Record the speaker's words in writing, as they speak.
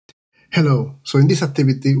Hello, so in this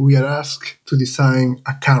activity we are asked to design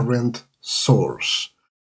a current source.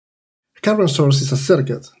 A current source is a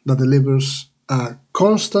circuit that delivers a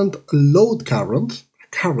constant load current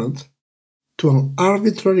to an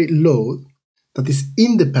arbitrary load that is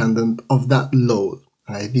independent of that load,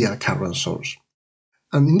 an ideal current source.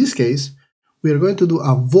 And in this case, we are going to do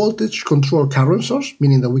a voltage controlled current source,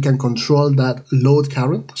 meaning that we can control that load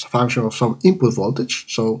current as a function of some input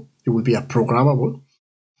voltage, so it will be a programmable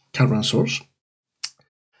current source,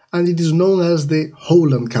 and it is known as the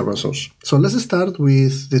Howlland current source. So let's start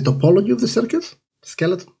with the topology of the circuit,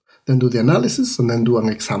 skeleton, then do the analysis, and then do an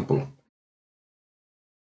example.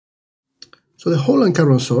 So the Howlland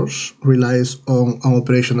current source relies on an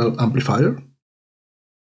operational amplifier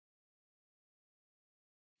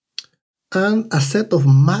and a set of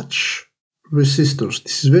match resistors.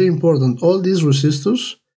 This is very important. All these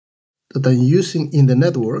resistors that I'm using in the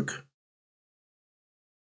network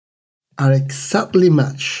are exactly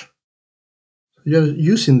matched. You're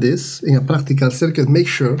using this in a practical circuit. Make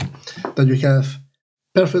sure that you have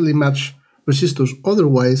perfectly matched resistors,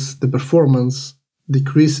 otherwise the performance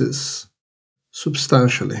decreases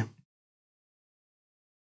substantially.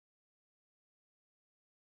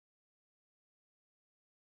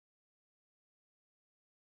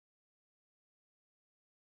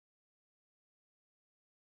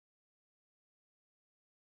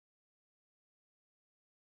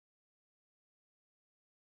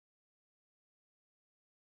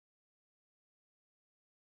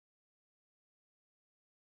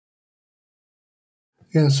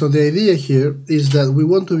 And so the idea here is that we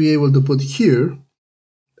want to be able to put here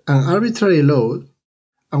an arbitrary load,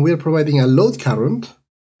 and we are providing a load current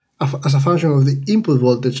as a function of the input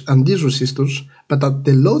voltage and these resistors, but that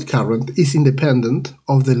the load current is independent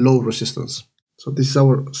of the load resistance. So this is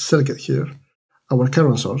our circuit here, our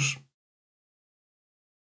current source.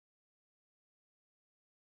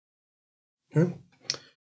 Okay.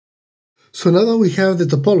 So now that we have the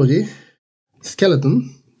topology,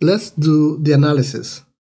 skeleton, let's do the analysis.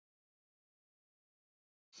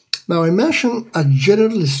 Now I mentioned a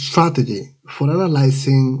general strategy for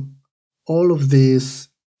analyzing all of these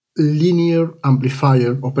linear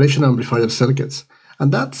amplifier, operational amplifier circuits,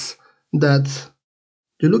 and that's that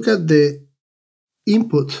you look at the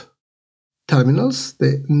input terminals,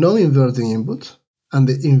 the non-inverting input and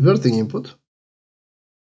the inverting input,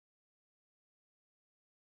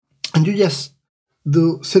 and you just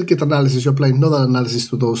do circuit analysis. You apply nodal analysis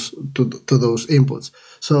to those inputs.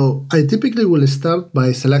 So I typically will start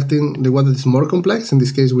by selecting the one that is more complex. In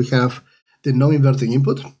this case, we have the non-inverting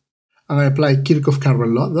input, and I apply Kirchhoff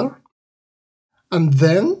current law there. And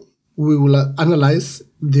then we will analyze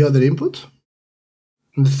the other input.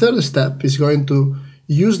 And the third step is going to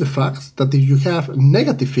use the fact that if you have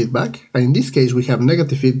negative feedback, and in this case we have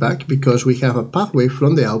negative feedback because we have a pathway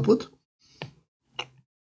from the output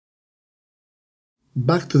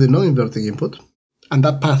back to the non-inverting input, and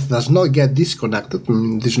that path does not get disconnected.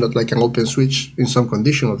 This is not like an open switch in some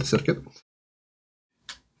condition of the circuit.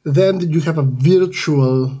 Then you have a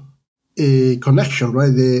virtual connection, right?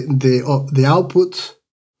 The output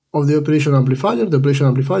of the operational amplifier,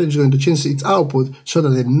 is going to change its output so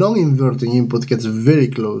that the non-inverting input gets very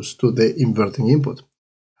close to the inverting input,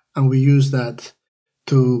 and we use that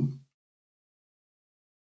to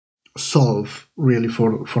solve really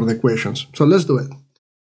for the equations. So let's do it.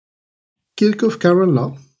 Kirchhoff current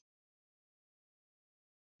law.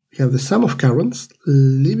 We have the sum of currents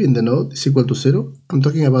leaving the node is equal to 0. I'm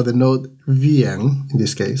talking about the node Vn in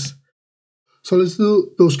this case. So let's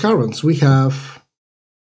do those currents. We have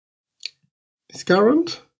this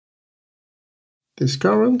current, this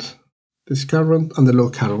current, this current, and the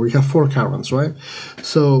load current. We have 4 currents, right?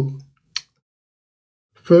 So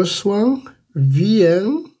first one,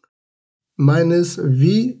 Vn minus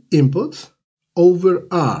V input over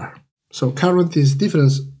R. So current is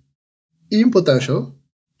difference in potential,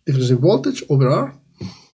 difference in voltage over R,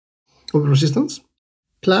 over resistance,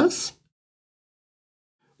 plus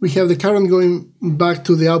we have the current going back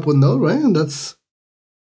to the output node, right? And that's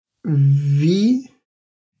Vn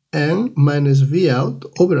minus V out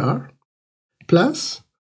over R, plus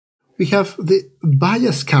we have the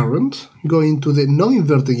bias current going to the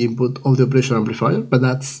non-inverting input of the operational amplifier, but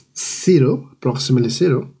that's 0, approximately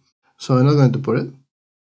 0. So I'm not going to put it.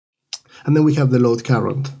 And then we have the load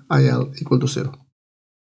current, IL equal to 0.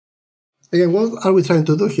 Again, what are we trying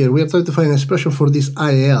to do here? We are trying to find an expression for this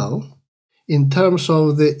IL in terms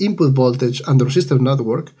of the input voltage and the resistor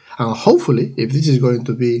network, and hopefully, if this is going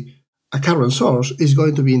to be a current source, it's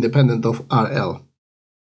going to be independent of RL.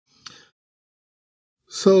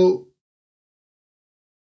 So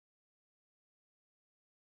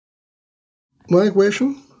one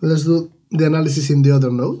equation. Let's do the analysis in the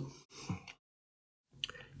other node.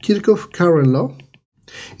 Kirchhoff current law.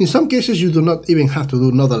 In some cases, you do not even have to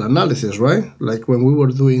do nodal analysis, right? Like when we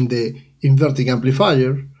were doing the inverting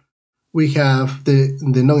amplifier, we have the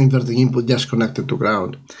non-inverting input just connected to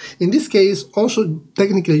ground. In this case, also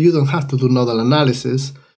technically you don't have to do nodal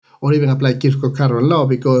analysis or even apply Kirchhoff current law,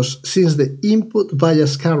 because since the input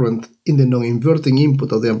bias current in the non-inverting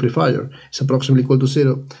input of the amplifier is approximately equal to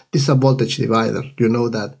 0, this is a voltage divider. You know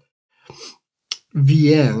that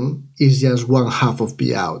Vn is just 1/2 of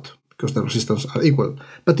V out, because the resistance are equal.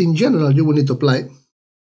 But in general, you will need to apply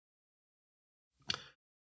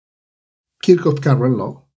Kirchhoff current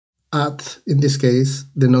law at, in this case,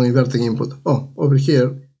 the non-inverting input. Oh, over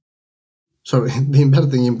here, sorry, the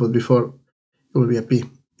inverting input before, it will be a P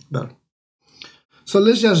there. So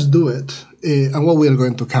let's just do it, and what we are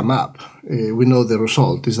going to come up, we know the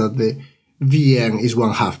result is that the Vn is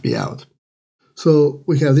 1/2 V out. So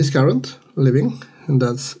we have this current living, and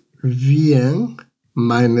that's Vn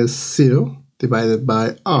minus 0 divided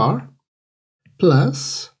by R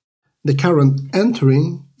plus the current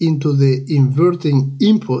entering into the inverting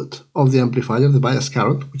input of the amplifier, the bias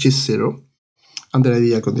current, which is 0 under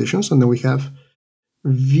ideal conditions, and then we have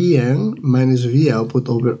Vn minus V output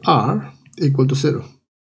over R equal to 0.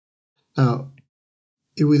 Now,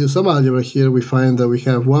 if we do some algebra here, we find that we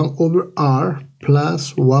have 1 over R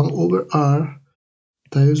plus 1 over R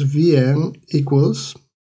times Vn equals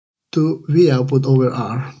to V output over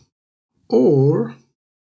R, or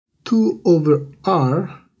 2 over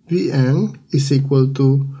R Vn is equal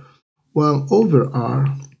to 1 over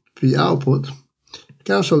R V output.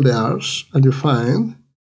 Cancel the R's, and you find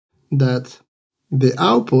that the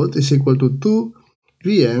output is equal to 2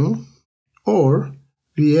 Vn, or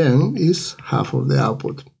Vn is half of the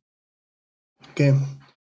output. Okay,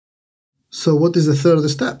 so what is the third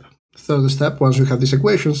step? Third step, once you have these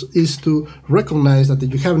equations, is to recognize that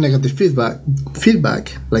if you have negative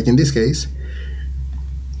feedback, like in this case,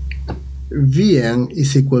 Vn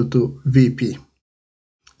is equal to Vp.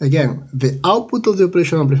 Again, the output of the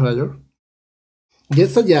operation amplifier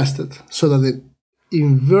gets adjusted so that the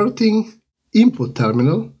inverting input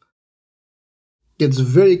terminal gets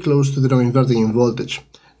very close to the non-inverting voltage.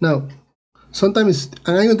 Now, sometimes,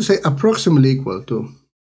 and I'm going to say approximately equal to,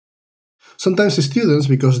 sometimes the students,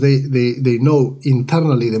 because they know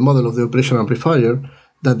internally the model of the operation amplifier,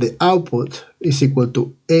 that the output is equal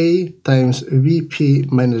to A times Vp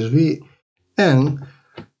minus Vn,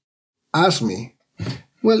 ask me,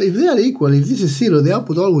 well, if they are equal, if this is 0, the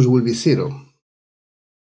output always will be 0.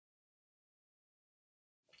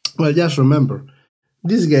 Well, just remember,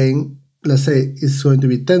 this gain, let's say, is going to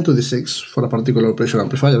be 10 to the 6 for a particular operation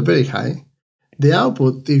amplifier, very high. The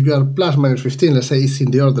output, if you are plus minus 15, let's say, is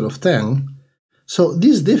in the order of 10. So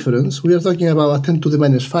this difference, we are talking about a 10 to the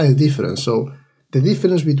minus 5 difference. So the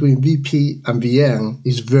difference between Vp and Vn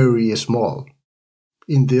is very small,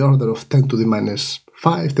 in the order of 10 to the minus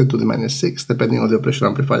 5, 10 to the minus 6, depending on the operation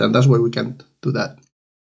amplifier, and that's why we can do that.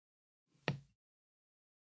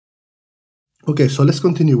 Okay, so let's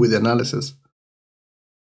continue with the analysis.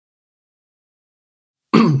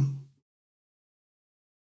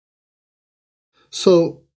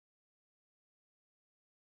 So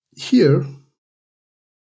here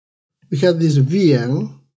we have this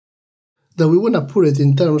Vn that we want to put it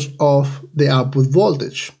in terms of the output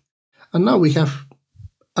voltage. And now we have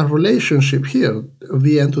a relationship here,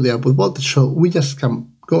 Vn to the output voltage, so we just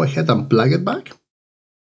can go ahead and plug it back.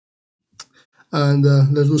 And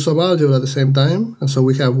let's do some algebra at the same time. And so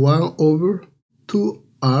we have 1 over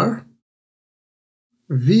 2R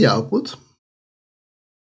V output,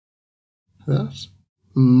 yes,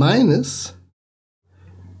 minus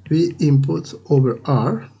V input over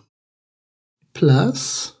R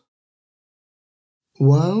plus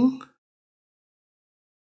 1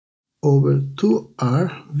 over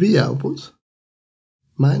 2R V output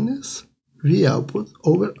minus V output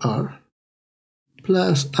over R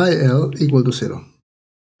plus IL equal to 0.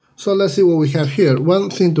 So let's see what we have here. One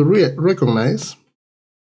thing to recognize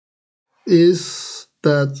is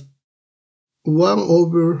that 1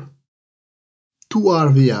 over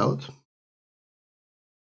 2R V out,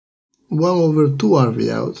 1 over 2R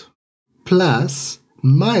V out plus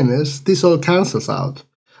minus, this all cancels out.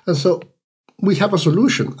 And so we have a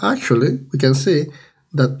solution. Actually, we can say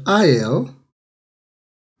that IL,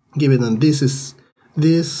 given that this is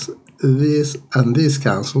this, and this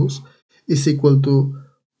cancels, is equal to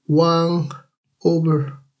 1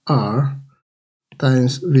 over R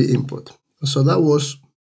times V input. So that was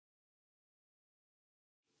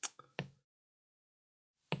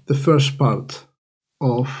the first part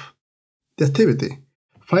of the activity.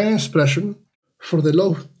 Final expression for the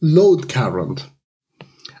load current.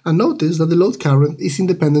 And notice that the load current is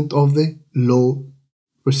independent of the load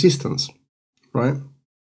resistance, right?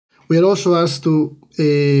 We are also asked to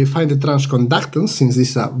find the transconductance, since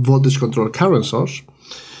this is a voltage controlled current source.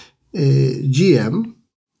 GM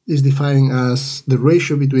is defined as the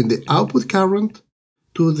ratio between the output current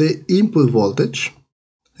to the input voltage.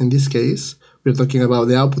 In this case, we're talking about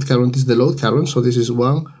the output current is the load current, so this is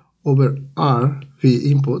 1 over R V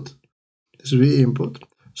input. This is V input.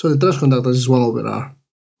 So the transconductance is 1 over R.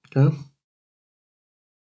 Okay?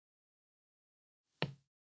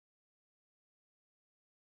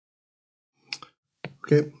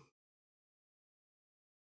 Okay.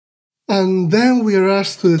 And then we are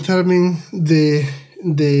asked to determine the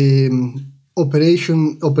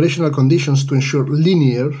operational conditions to ensure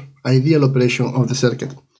linear, ideal operation of the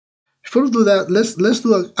circuit. Before we do that, let's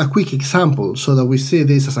do a quick example so that we see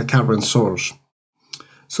this as a current source.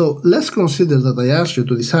 So let's consider that I asked you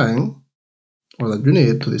to design, or that you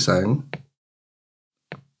need to design,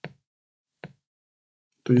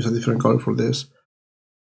 to use a different color for this,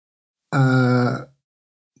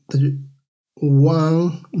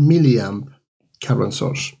 1 milliamp current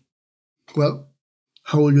source. Well,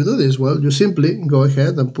 how will you do this? Well, you simply go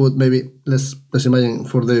ahead and put, maybe, let's imagine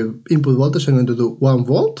for the input voltage I'm going to do 1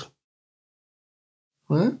 volt.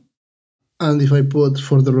 Right? And if I put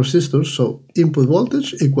for the resistors, so input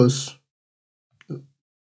voltage equals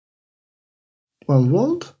 1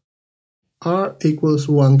 volt, R equals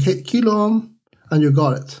 1 kilo ohm, and you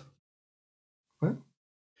got it. Right?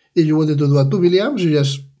 If you wanted to do a 2 milliamps, you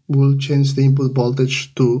just will change the input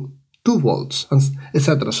voltage to 2 volts,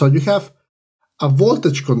 etc. So you have a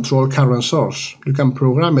voltage control current source. You can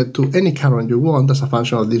program it to any current you want as a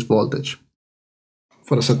function of this voltage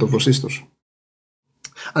for a set of resistors.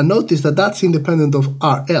 And notice that that's independent of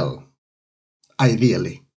RL,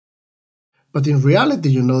 ideally. But in reality,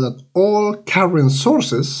 you know that all current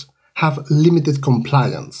sources have limited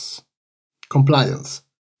compliance.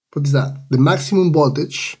 What is that? The maximum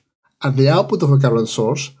voltage at the output of a current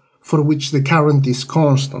source for which the current is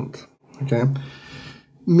constant. Okay?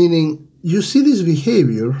 Meaning, you see this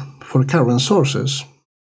behavior for current sources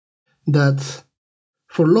that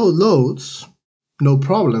for loads, no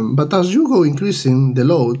problem, but as you go increasing the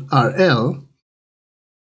load, RL,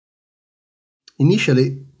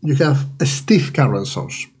 initially you have a stiff current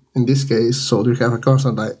source. In this case, so you have a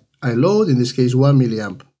constant I load, in this case 1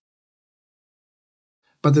 milliamp.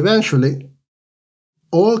 But eventually,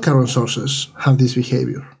 all current sources have this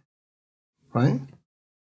behavior, right?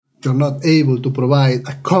 You're not able to provide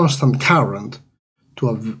a constant current to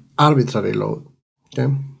an arbitrary load,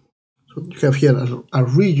 okay? So you have here a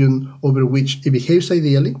region over which it behaves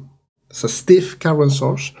ideally, it's a stiff current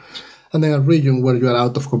source, and then a region where you are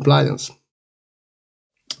out of compliance.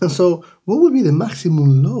 And so, what would be the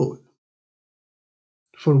maximum load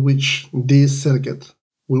for which this circuit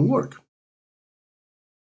will work?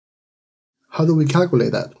 How do we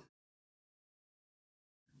calculate that?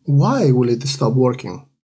 Why will it stop working?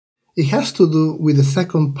 It has to do with the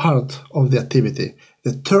second part of the activity,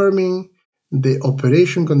 determining the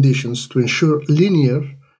operation conditions to ensure linear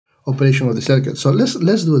operation of the circuit. So let's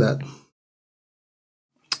do that.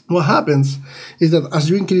 What happens is that as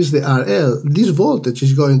you increase the RL, this voltage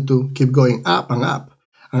is going to keep going up and up.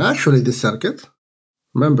 And actually the circuit,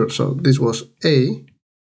 remember, so this was A,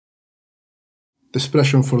 the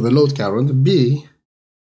expression for the load current, B,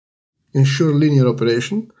 ensure linear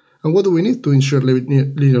operation. And what do we need to ensure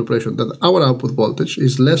linear operation? That our output voltage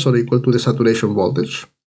is less or equal to the saturation voltage.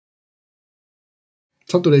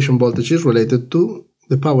 Saturation voltage is related to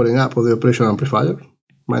the powering up of the operation amplifier,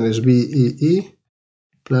 minus VEE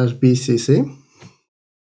plus VCC.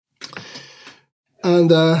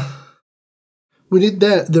 And we need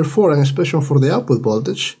therefore an expression for the output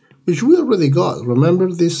voltage, which we already got.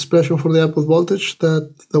 Remember this expression for the output voltage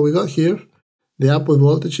that we got here? The output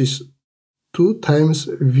voltage is 2 times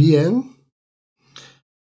Vn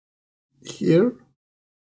here.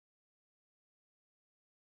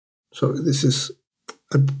 So this is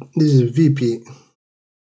Vp.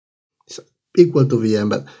 It's equal to Vn,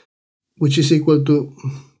 but which is equal to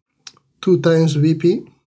 2 times Vp,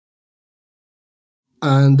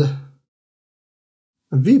 and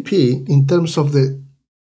Vp in terms of the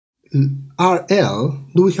RL.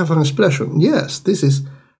 Do we have an expression? Yes, this is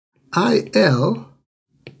IL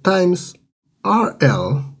times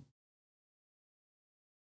RL,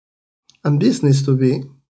 and this needs to be,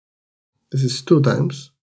 this is 2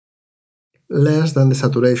 times, less than the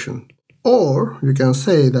saturation. Or you can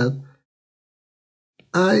say that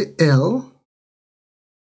IL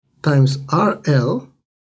times RL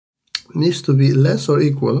needs to be less or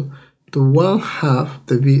equal to 1/2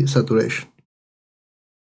 the V saturation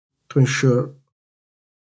to ensure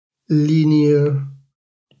linear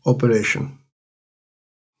operation.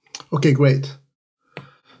 Okay, great.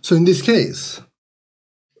 So in this case,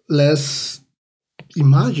 let's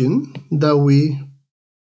imagine that we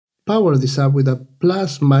power this up with a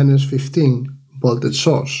plus minus 15 voltage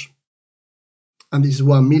source, and this is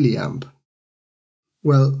 1 milliamp.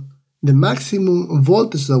 Well, the maximum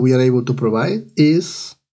voltage that we are able to provide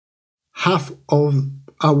is half of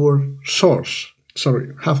our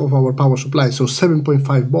half of our power supply, so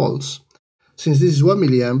 7.5 volts. Since this is 1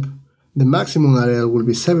 milliamp, the maximum RL will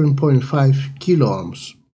be 7.5 kilo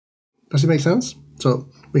ohms. Does it make sense? So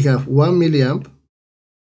we have 1 milliamp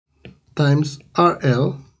times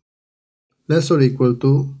RL less or equal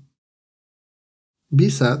to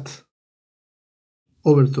VSAT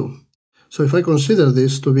over 2. So if I consider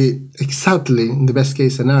this to be exactly, in the best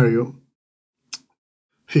case scenario,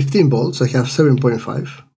 15 volts, I have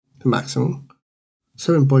 7.5, the maximum.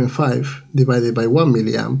 7.5 divided by 1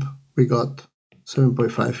 milliamp, we got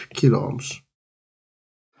 7.5 kilo ohms.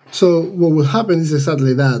 So what will happen is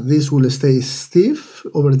exactly that. This will stay stiff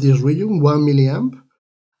over this region, 1 milliamp,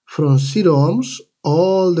 from 0 ohms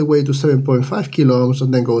all the way to 7.5 kilo ohms,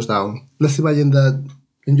 and then goes down. Let's imagine that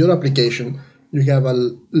in your application, you have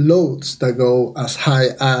loads that go as high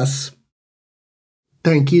as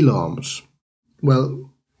 10 kilo ohms. Well,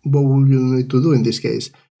 what will you need to do in this case?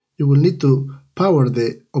 You will need to power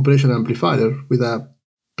the operation amplifier with a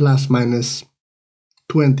plus minus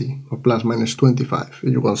 20 or plus minus 25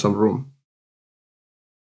 if you want some room.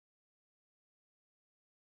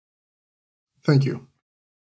 Thank you.